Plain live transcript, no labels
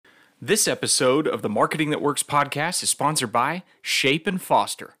This episode of the Marketing That Works podcast is sponsored by Shape and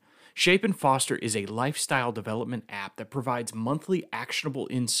Foster. Shape and Foster is a lifestyle development app that provides monthly actionable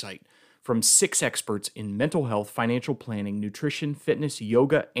insight from 6 experts in mental health, financial planning, nutrition, fitness,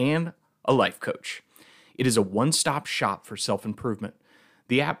 yoga, and a life coach. It is a one-stop shop for self-improvement.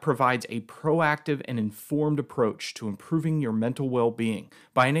 The app provides a proactive and informed approach to improving your mental well-being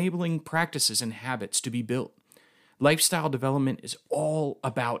by enabling practices and habits to be built. Lifestyle development is all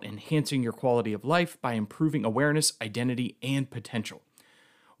about enhancing your quality of life by improving awareness, identity, and potential.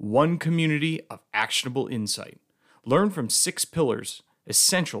 One community of actionable insight. Learn from 6 pillars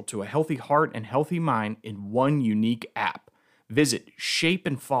essential to a healthy heart and healthy mind in one unique app. Visit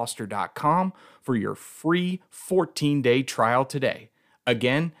shapeandfoster.com for your free 14-day trial today.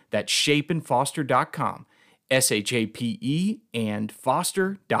 Again, that's shapeandfoster.com, SHAPE and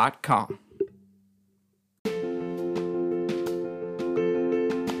foster.com.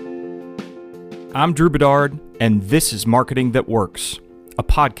 I'm Drew Bedard, and this is Marketing That Works, a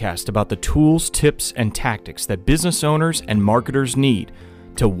podcast about the tools, tips, and tactics that business owners and marketers need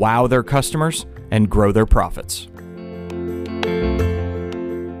to wow their customers and grow their profits.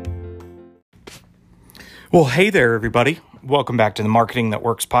 Well, hey there, everybody. Welcome back to the Marketing That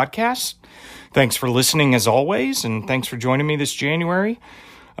Works podcast. Thanks for listening as always, and thanks for joining me this January.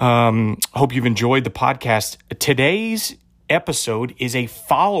 Hope you've enjoyed the podcast. Today's episode is a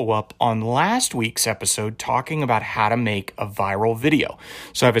follow-up on last week's episode talking about how to make a viral video.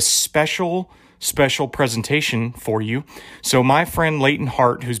 So I have a special presentation for you. So my friend Leighton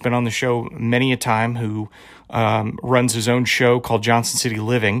Hart, who's been on the show many a time, who runs his own show called Johnson City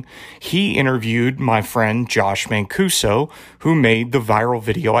Living, he interviewed my friend Josh Mancuso, who made the viral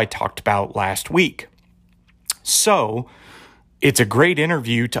video I talked about last week. So it's a great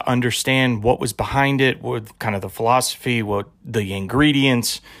interview to understand what was behind it, what kind of the philosophy, what the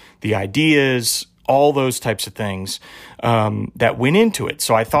ingredients, the ideas, all those types of things that went into it.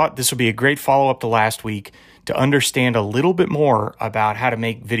 So I thought this would be a great follow-up to last week to understand a little bit more about how to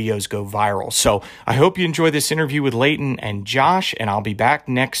make videos go viral. So I hope you enjoy this interview with Leighton and Josh, and I'll be back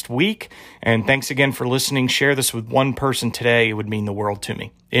next week. And thanks again for listening. Share this with one person today. It would mean the world to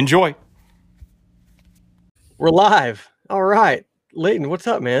me. Enjoy. We're live. All right. Leighton, what's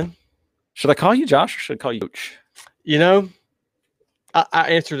up, man? Should I call you Josh or should I call you Coach? You know, I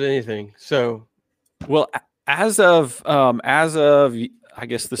answered anything. So, well, as of I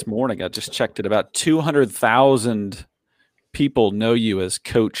guess this morning, I just checked it. About 200,000 people know you as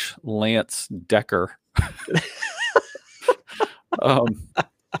Coach Lance Decker.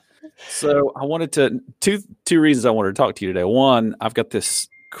 So I wanted to two reasons I wanted to talk to you today. One, I've got this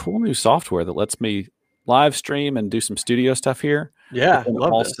cool new software that lets me live stream and do some studio stuff here. Yeah,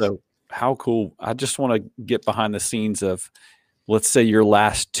 love also this. How cool. I just want to get behind the scenes of, let's say, your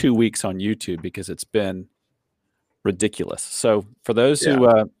last 2 weeks on YouTube, because it's been ridiculous. So for those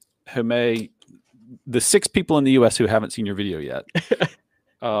who may, the 6 people in the US who haven't seen your video yet,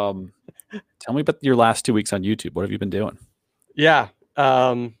 tell me about your last 2 weeks on YouTube. What have you been doing? Yeah.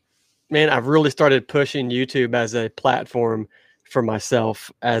 Man, I've really started pushing YouTube as a platform for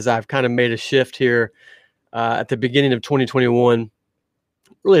myself, as I've kind of made a shift here at the beginning of 2021,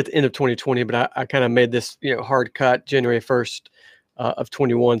 really at the end of 2020, but I kind of made this, hard cut January 1st of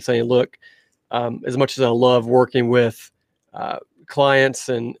 21, saying, look, as much as I love working with clients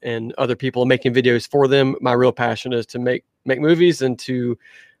and other people, making videos for them, my real passion is to make movies and to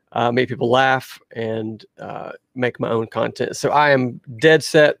make people laugh and make my own content. So I am dead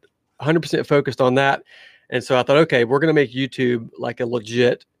set, 100% focused on that. And so I thought, okay, we're going to make YouTube like a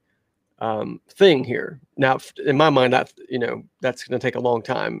legit thing here. Now, in my mind, that's going to take a long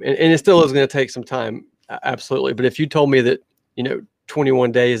time, and it still is going to take some time, absolutely. But if you told me that,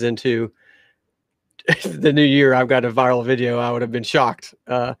 21 days into the new year, I've got a viral video, I would have been shocked.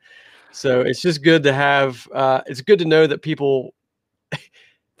 So it's just good to have. It's good to know that people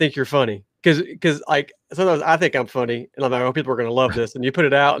think you're funny, because like sometimes I think I'm funny, and I'm like, oh, people are going to love this, and you put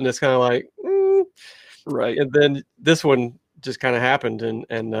it out, and it's kind of like. Right. And then this one just kind of happened.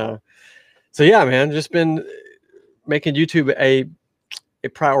 And so, yeah, man, just been making YouTube a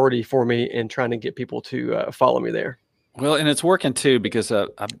priority for me and trying to get people to follow me there. Well, and it's working too, because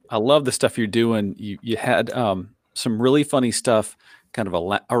I love the stuff you're doing. You had some really funny stuff kind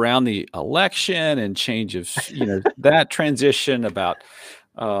of around the election and change of, that transition about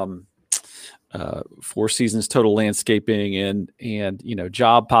 4 Seasons Total Landscaping and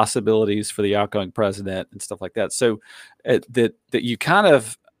job possibilities for the outgoing president and stuff like that. So that you kind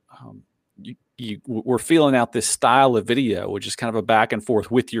of you were feeling out this style of video, which is kind of a back and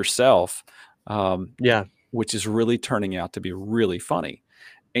forth with yourself, which is really turning out to be really funny.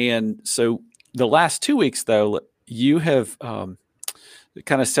 And so the last 2 weeks, though, you have kind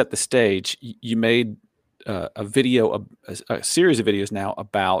of set the stage. You made a video, a series of videos now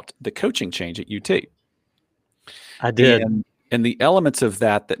about the coaching change at UT. I did. And the elements of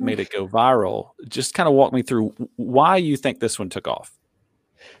that made it go viral. Just kind of walk me through why you think this one took off.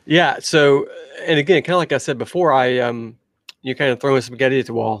 Yeah. So, and again, kind of like I said before, you kind of throwing spaghetti at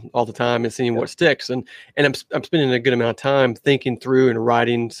the wall all the time and seeing what sticks. And I'm spending a good amount of time thinking through and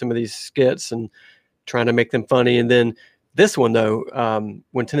writing some of these skits and trying to make them funny. And then this one, though,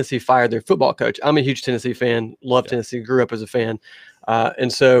 when Tennessee fired their football coach, I'm a huge Tennessee fan, love Tennessee, grew up as a fan.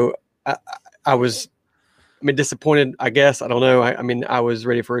 And so I was, disappointed, I guess. I don't know. I was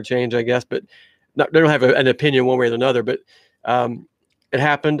ready for a change, I guess, but they don't have an opinion one way or another. But it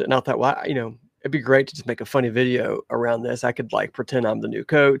happened, and I thought, well, it'd be great to just make a funny video around this. I could like pretend I'm the new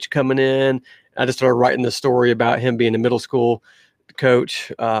coach coming in. I just started writing the story about him being a middle school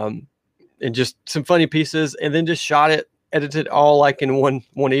coach, and just some funny pieces, and then just shot it, edited all like in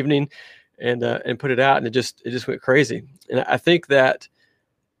one evening, and put it out, and it just went crazy. And I think that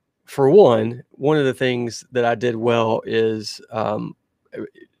for one of the things that I did well is, I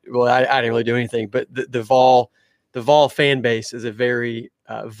didn't really do anything, but the Vol fan base is a very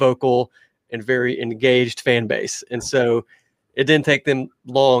vocal and very engaged fan base. And so it didn't take them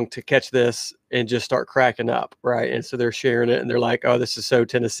long to catch this and just start cracking up. Right. And so they're sharing it and they're like, oh, this is so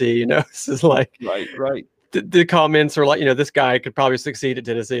Tennessee, this is like, right. The comments are like, this guy could probably succeed at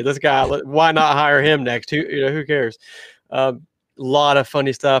Tennessee. This guy, why not hire him next? Who cares? Lot of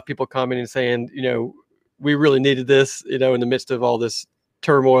funny stuff, people commenting saying, we really needed this, in the midst of all this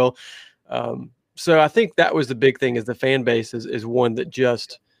turmoil. So I think that was the big thing, is the fan base is one that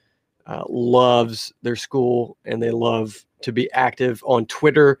just loves their school, and they love to be active on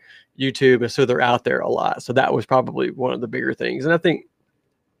Twitter, YouTube. And so they're out there a lot. So that was probably one of the bigger things. And I think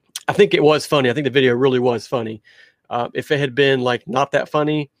it was funny. I think the video really was funny. If it had been like not that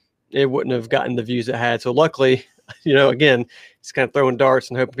funny, it wouldn't have gotten the views it had. So luckily, again, it's kind of throwing darts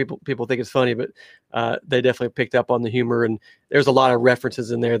and hoping people think it's funny, but they definitely picked up on the humor, and there's a lot of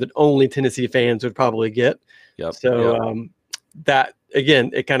references in there that only Tennessee fans would probably get. Yep. So that, again,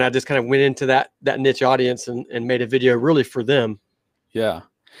 it kind of went into that niche audience and made a video really for them. Yeah.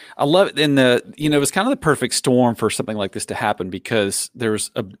 I love it. And it was kind of the perfect storm for something like this to happen, because there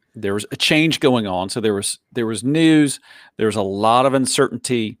was a change going on. So there was news, there was a lot of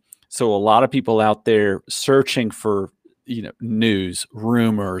uncertainty. So a lot of people out there searching for, news,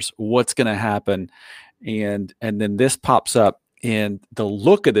 rumors, what's going to happen. And then this pops up, and the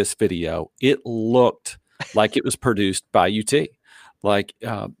look of this video, it looked like it was produced by UT. Like,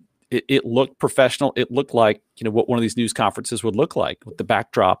 it looked professional. It looked like, what one of these news conferences would look like, with the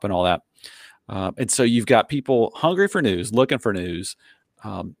backdrop and all that. And so you've got people hungry for news, looking for news.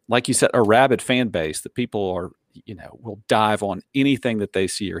 Like you said, a rabid fan base that people are, will dive on anything that they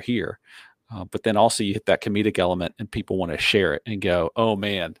see or hear. But then also you hit that comedic element, and people want to share it and go, oh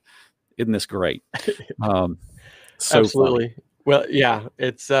man, isn't this great? So absolutely. Funny. Well, yeah,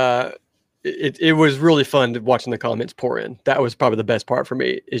 it's, it was really fun watching the comments pour in. That was probably the best part for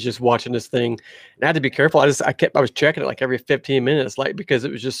me, is just watching this thing. And I had to be careful. I was checking it like every 15 minutes, because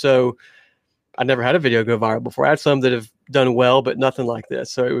it was just so, I never had a video go viral before. I had some that have done well, but nothing like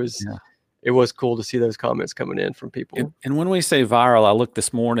this. So it was cool to see those comments coming in from people. And when we say viral, I looked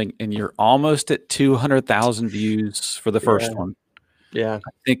this morning, and you're almost at 200,000 views for the first one. Yeah.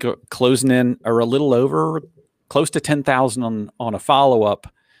 I think closing in, or a little over, close to 10,000 on a follow-up.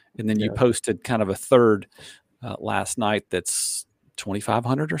 And then you posted kind of a third last night that's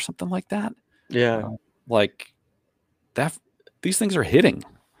 2,500 or something like that. Yeah. Like that, these things are hitting.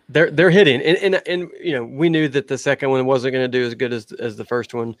 They're hitting. And we knew that the second one wasn't going to do as good as the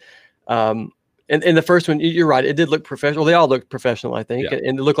first one. And the first one, you're right, it did look professional. They all looked professional, I think. Yeah.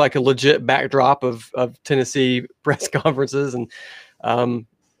 And it looked like a legit backdrop of Tennessee press conferences. And,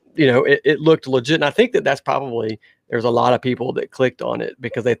 it looked legit. And I think that's probably, there's a lot of people that clicked on it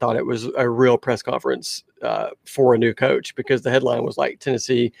because they thought it was a real press conference for a new coach, because the headline was like,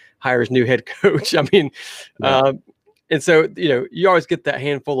 Tennessee hires new head coach. And so, you always get that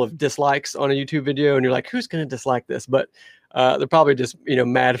handful of dislikes on a YouTube video, and you're like, who's going to dislike this? But they're probably just,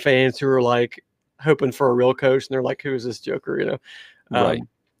 mad fans who are like hoping for a real coach, and they're like, who is this joker? Right.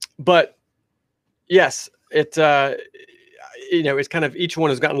 But yes, it's kind of, each one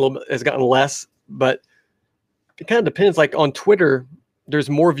has gotten less, but it kind of depends. Like on Twitter, there's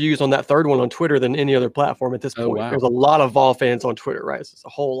more views on that third one on Twitter than any other platform at this point. Wow. There's a lot of Vol fans on Twitter, right? So it's a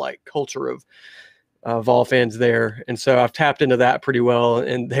whole like culture of Vol fans there. And so I've tapped into that pretty well,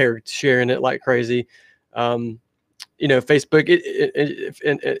 and they're sharing it like crazy. Facebook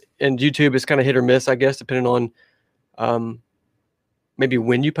and YouTube is kind of hit or miss, I guess, depending on maybe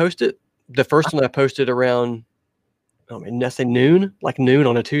when you post it. The first one I posted around, let's say noon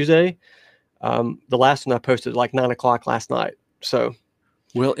on a Tuesday. The last one I posted like 9 o'clock last night. So,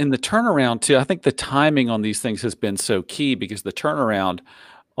 well, in the turnaround too, I think the timing on these things has been so key, because the turnaround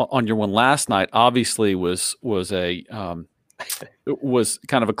on your one last night obviously was kind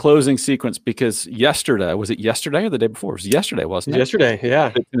of a closing sequence, because was it yesterday or the day before? It was yesterday, wasn't it? Yesterday,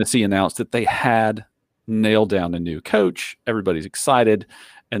 yeah. Tennessee announced that they had nailed down a new coach. Everybody's excited.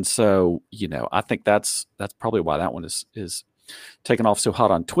 And so, I think that's probably why that one is taken off so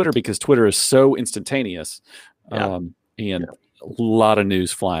hot on Twitter, because Twitter is so instantaneous. And a lot of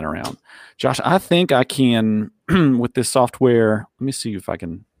news flying around. Josh, I think I can, with this software, let me see if I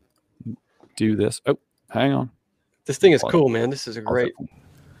can do this. Oh, hang on. This thing is cool, man. This is a great.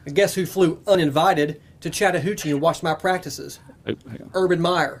 And guess who flew uninvited to Chattahoochee and watched my practices? Oh, hang on. Urban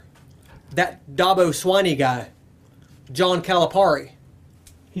Meyer. That Dabo Swinney guy. John Calipari.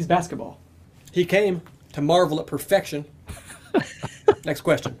 He's basketball. He came to marvel at perfection. Next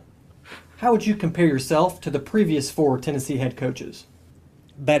question. How would you compare yourself to the previous 4 Tennessee head coaches?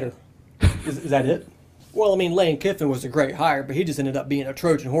 Better. Is that it? Well, Lane Kiffin was a great hire, but he just ended up being a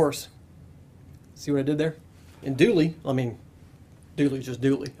Trojan horse. See what I did there? And Dooley, Dooley's just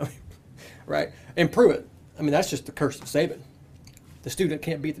Dooley. Right? And Pruitt, that's just the curse of Saban. The student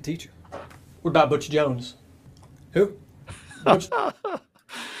can't beat the teacher. What about Butch Jones? Who? Butch?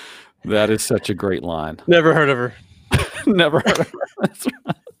 That is such a great line. Never heard of her. Never heard of her. That's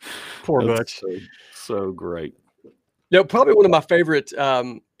right. Poor Butch. So great. Probably one of my favorite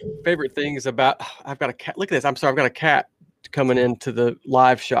things about, I've got a cat. Look at this. I'm sorry. I've got a cat coming into the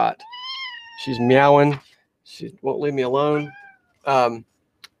live shot. She's meowing. She won't leave me alone.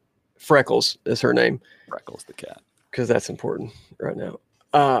 Freckles is her name. Freckles the cat. Because that's important right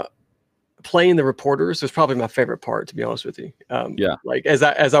now. Playing the reporters was probably my favorite part, to be honest with you. Like as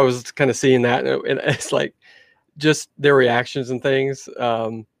I was kind of seeing that, and it's like just their reactions and things.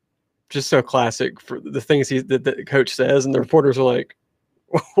 Just so classic for the things that the coach says, and the reporters are like,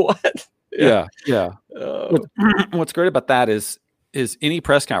 "What?" Yeah. What's great about that is any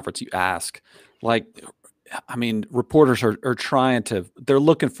press conference you ask, reporters are trying to, they're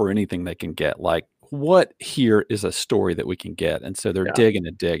looking for anything they can get. Like, what here is a story that we can get? And so they're digging.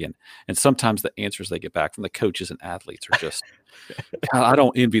 And sometimes the answers they get back from the coaches and athletes are just, I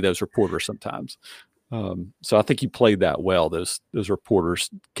don't envy those reporters sometimes. So I think you played that well, those reporters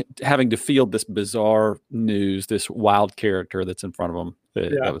having to field this bizarre news, this wild character that's in front of them.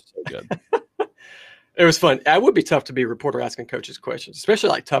 That was so good. It was fun. It would be tough to be a reporter asking coaches questions, especially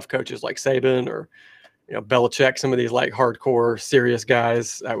like tough coaches like Saban or Belichick, some of these like hardcore serious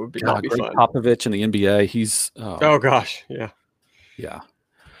guys. That would be fun. Popovich in the NBA. He's oh gosh, yeah.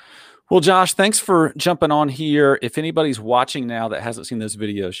 Well, Josh, thanks for jumping on here. If anybody's watching now that hasn't seen those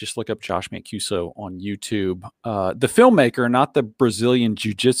videos, just look up Josh Mancuso on YouTube. The filmmaker, not the Brazilian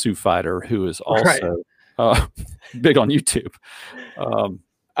jiu-jitsu fighter, who is also big on YouTube.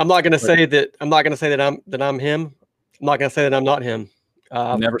 I'm not going to say that. I'm not going to say that I'm him. I'm not going to say that I'm not him.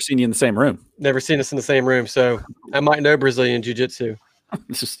 Never seen you in the same room. Never seen us in the same room. So I might know Brazilian jiu-jitsu.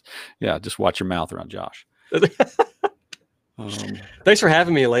 Just watch your mouth around Josh. Thanks for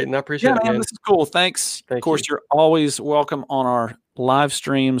having me, Leighton. I appreciate it. Man, this is cool. Thanks. Of course, you're always welcome on our live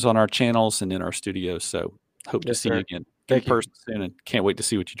streams, on our channels, and in our studios. So hope to see you again in person soon, and can't wait to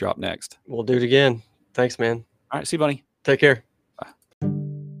see what you drop next. We'll do it again. Thanks, man. All right. See you, buddy. Take care. Bye.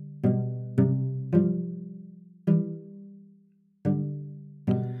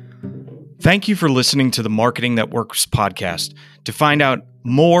 Thank you for listening to the Marketing That Works podcast. To find out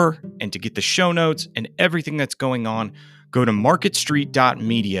more and to get the show notes and everything that's going on, go to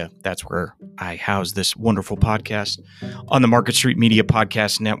marketstreet.media. That's where I house this wonderful podcast on the Market Street Media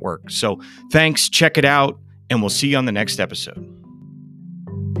Podcast Network. So thanks, check it out, and we'll see you on the next episode.